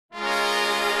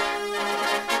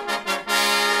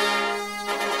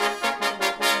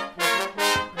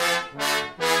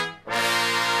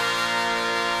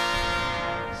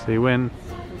So you went.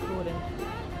 Recording.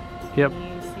 Yep. Can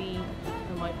you see,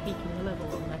 am I peaking the level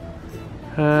on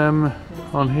there?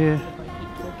 On here. If I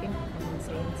keep talking, I can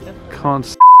see and stuff.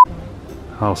 Can't.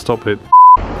 I'll stop it. You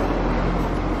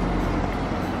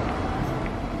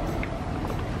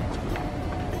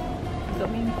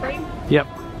got me in frame? Yep.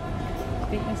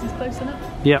 Think this is close enough?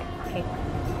 Yep. Okay.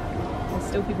 There's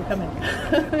still people coming.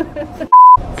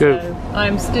 Go. So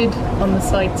I'm stood on the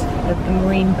site of the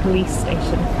Marine Police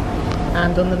Station,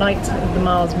 and on the night of the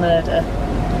Mars murder,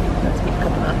 let's be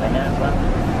coming that way now as well.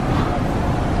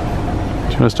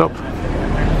 Do you want to stop?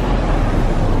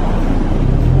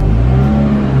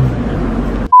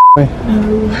 No.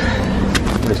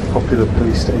 Most popular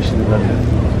police station in London.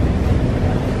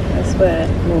 I swear,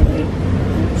 normally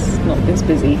it's not this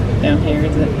busy down here,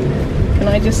 is it? Can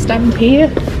I just stand here?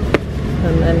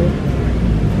 And then...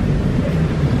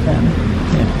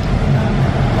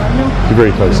 You're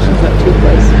very close to it. Not too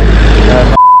close.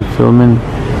 Filming.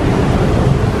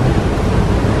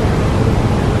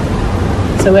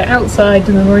 So we're outside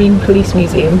the Marine Police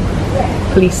Museum.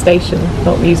 Police station,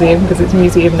 not museum, because it's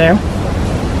museum now.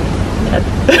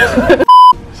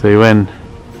 So you win.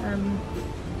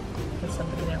 There's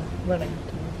somebody now running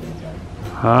towards me as well.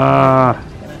 Ah.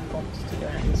 Just going to want to go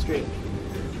out in the street.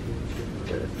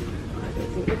 But I don't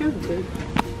think we're going to.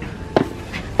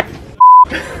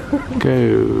 Go.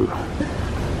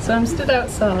 So I'm stood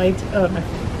outside. Oh no,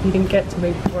 you didn't get to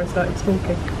move before I started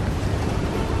talking.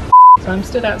 So I'm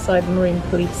stood outside the Marine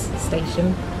Police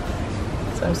Station.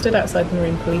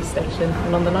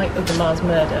 And on the night of the Mars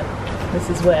murder, this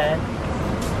is where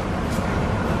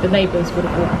the neighbours would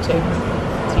have walked to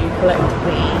collect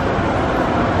the...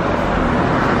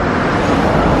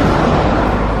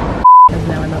 There's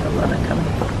now another runner coming.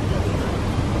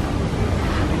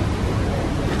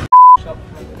 Shop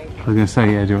from underneath. I was going to say,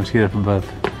 yeah, do you want to get up above?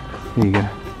 There you go.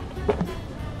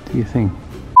 Do your thing.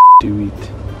 Do it.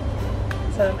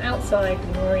 So I'm outside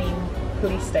the Marine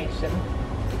Police Station.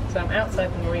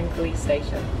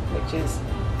 Which is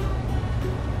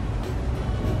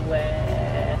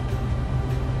where...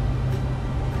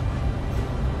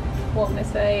 What am I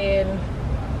saying?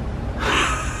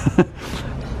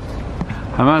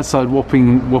 I'm outside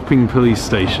Wapping Police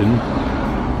Station,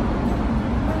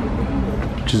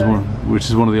 which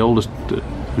is one of the oldest,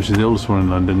 which is the oldest one in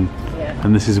London. Yeah.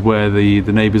 And this is where the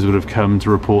neighbours would have come to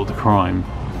report the crime.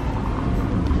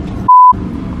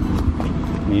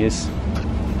 Yes.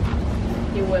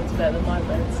 Your words better than my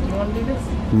words. Do you want to do this?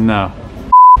 No.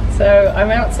 So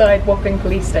I'm outside Wapping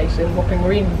Police Station, Wapping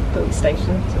Marine Police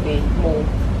Station to be more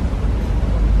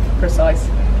precise.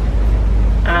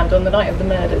 And on the night of the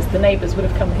murders, the neighbours would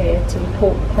have come here to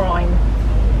report the crime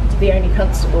to the only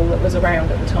constable that was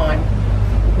around at the time,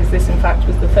 because this in fact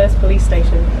was the first police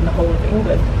station in the whole of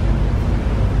England.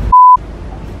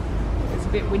 It's a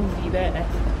bit windy there.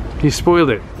 You spoiled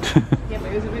it. Yeah,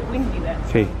 but it was a bit windy there.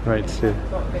 Okay, right, so.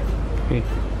 Got a bit. Okay.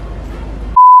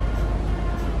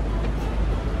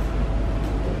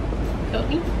 Got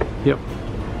me? Yep.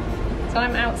 So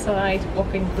I'm outside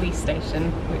Wapping Police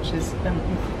Station, which is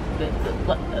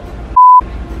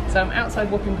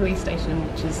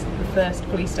which is the first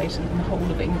police station in the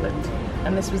whole of England,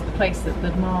 and this was the place that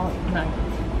the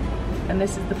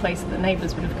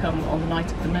neighbours would have come on the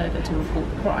night of the murder to report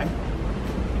the crime.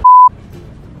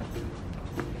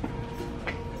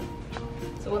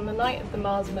 So on the night of the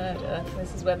Mars murder,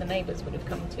 this is where the neighbours would have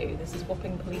come to. This is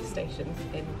Wapping Police Station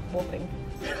in Wapping.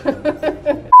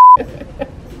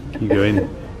 You go in.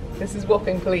 This is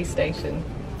Wapping Police Station.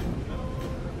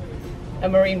 A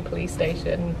Marine Police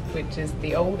Station, which is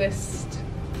the oldest.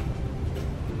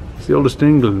 It's the oldest in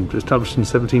England, established in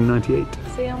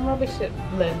 1798. See, I'm rubbish at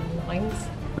learning lines.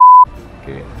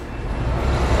 Okay.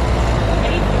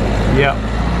 Ready? Yeah.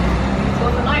 So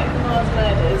on the night of the Mars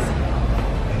murders,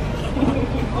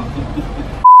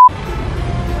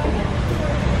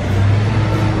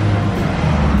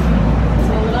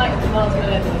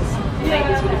 the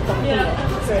neighbours would have come here.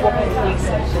 This is Wapping Police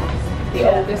Station, the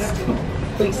oldest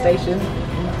police station in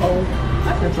the whole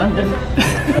of London.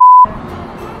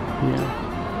 Yeah.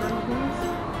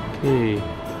 Okay.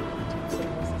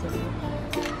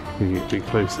 You get a bit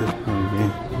closer. There you go.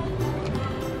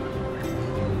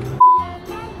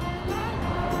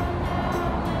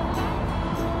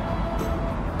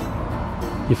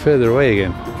 You're further away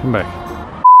again. Come back.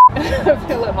 I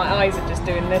feel like my eyes are just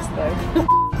doing this though.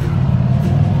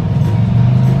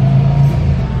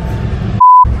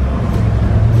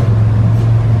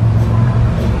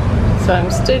 So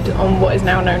I'm stood on what is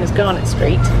now known as Garnet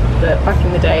Street, but back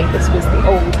in the day this was the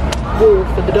old wall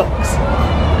for the docks,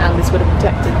 and this would have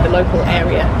protected the local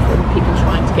area from people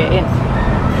trying to get in.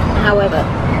 However,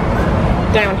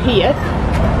 down here.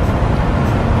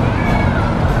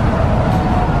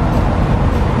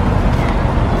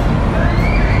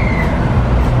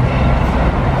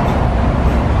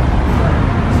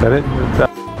 Is that it?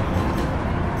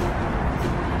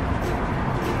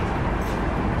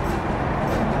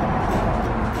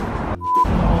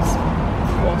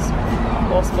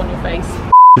 Wasp on your face.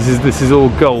 This is all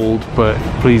gold, but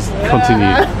please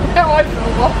continue. Now I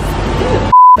feel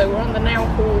wasp. So we're on the now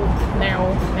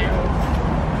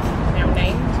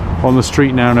named. On the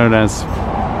street now known as. So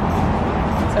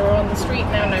we're on the street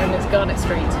now known as Garnet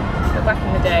Street. But back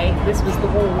in the day, this was the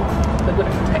wall that would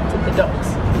have protected the docks.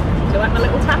 Do you like my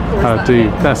little tap? Or is that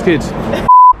it? That's good.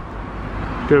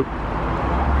 Go.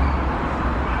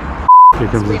 Here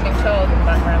comes the screaming child in the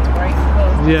background's great.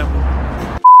 Oh. Yeah.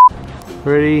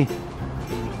 Ready?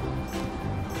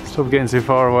 Stop getting so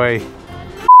far away.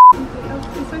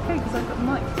 It's okay because I've got the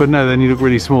mic. But no, then you look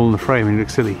really small in the frame and you look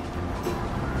silly.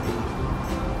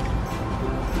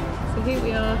 So here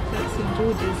we are at St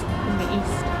George's in the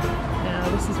east. Now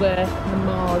this is where the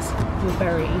Mars were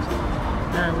buried,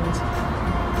 and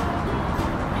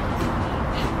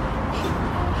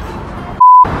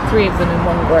 3 of them in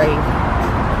one grave.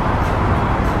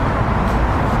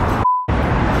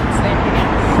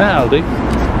 That'll do.